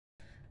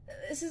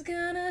This is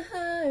gonna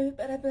hurt,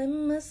 but I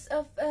blame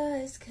myself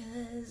first,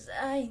 'cause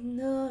I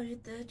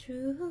ignored the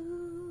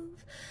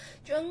truth.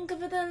 Drunk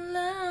over the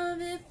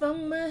love, it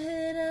found my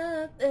head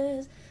up.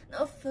 There's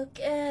no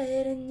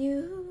forgetting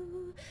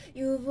you.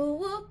 You've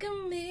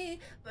awoken me,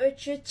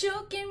 but you're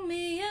choking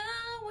me.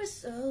 I was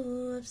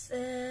so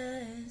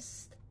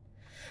obsessed.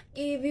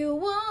 Give you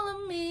all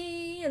of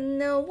me, and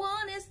now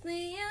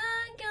honestly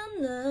I got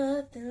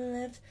nothing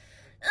left.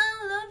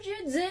 I loved you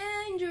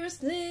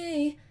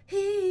dangerously.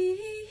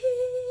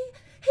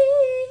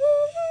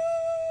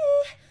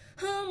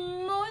 I'm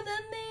more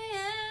than the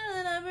air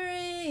that I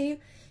breathe.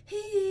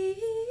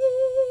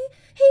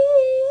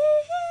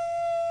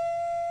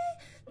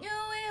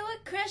 Knew we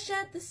would crash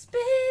at the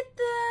speed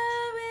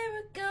that we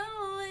were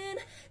going.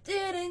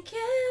 Didn't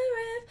care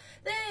if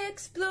the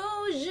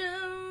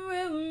explosion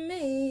ruined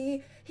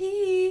me.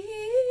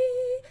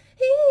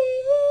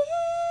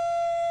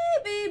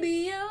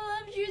 Baby, I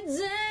loved you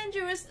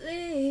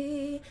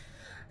dangerously.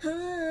 Oh,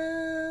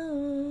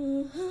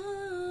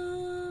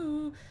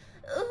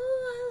 I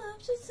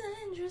loved you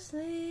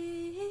dangerously.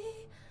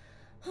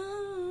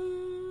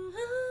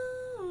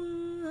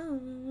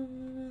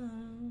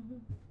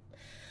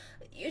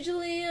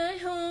 Usually I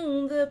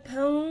hold the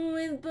pound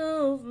with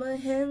both my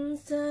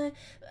hands tied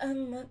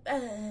behind my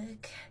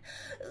back.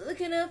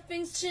 Looking up,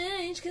 things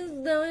change, 'cause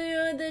now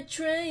you're the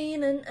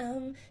train and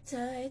I'm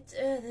tied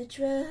to the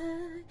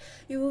track.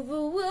 You've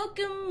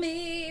awoken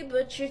me,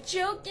 but you're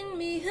choking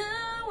me.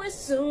 I was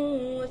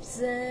so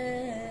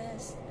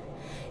obsessed.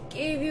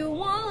 Gave you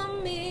all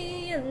of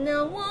me, and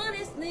now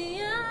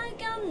honestly I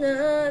got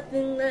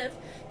nothing left,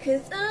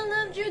 'cause I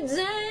loved you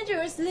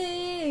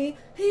dangerously.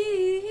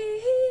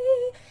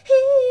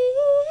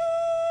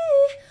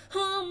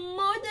 I'm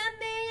more than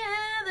the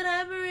air that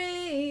I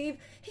breathe.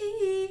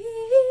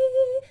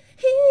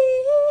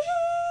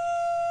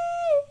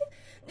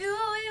 Knew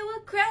we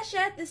would crash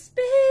at the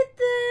speed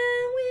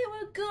that we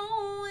were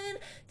going.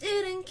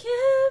 Didn't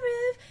care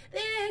if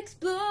the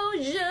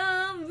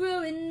explosion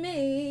ruined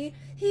me.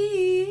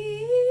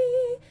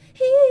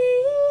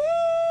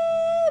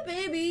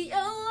 Baby, I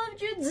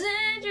loved you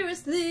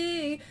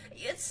dangerously.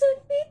 You took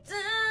me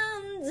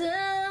down,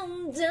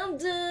 down, down,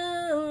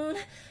 down.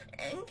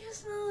 And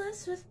guess no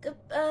less with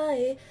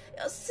goodbye.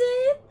 You'll see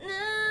it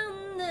now,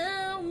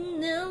 now,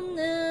 now,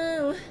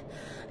 now.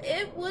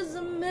 It was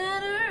a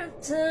matter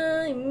of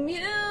time,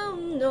 you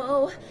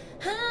know.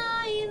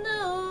 I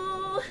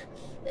know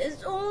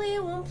there's only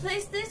one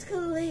place this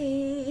could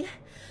lead,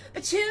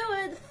 but you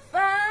were the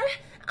fire,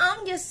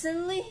 I'm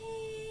gasoline.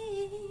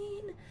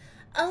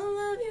 I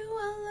love you,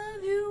 I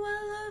love you, I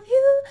love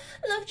you.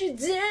 Loved you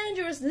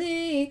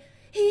dangerously.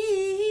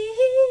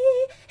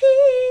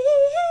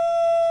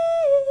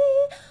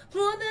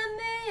 More than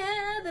the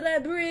air that I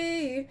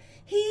breathe.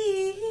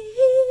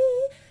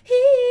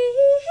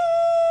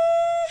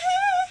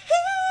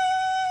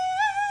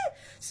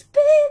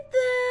 Speed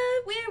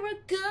that we were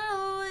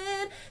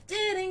going.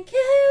 Didn't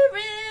care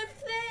if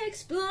the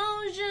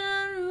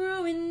explosion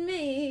ruined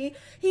me.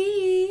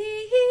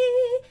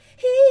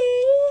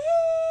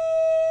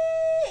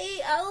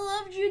 I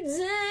loved you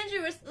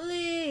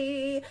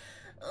dangerously.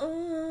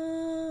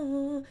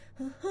 Oh,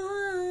 oh,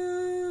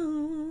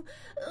 oh,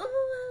 I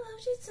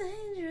loved you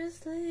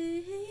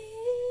dangerously.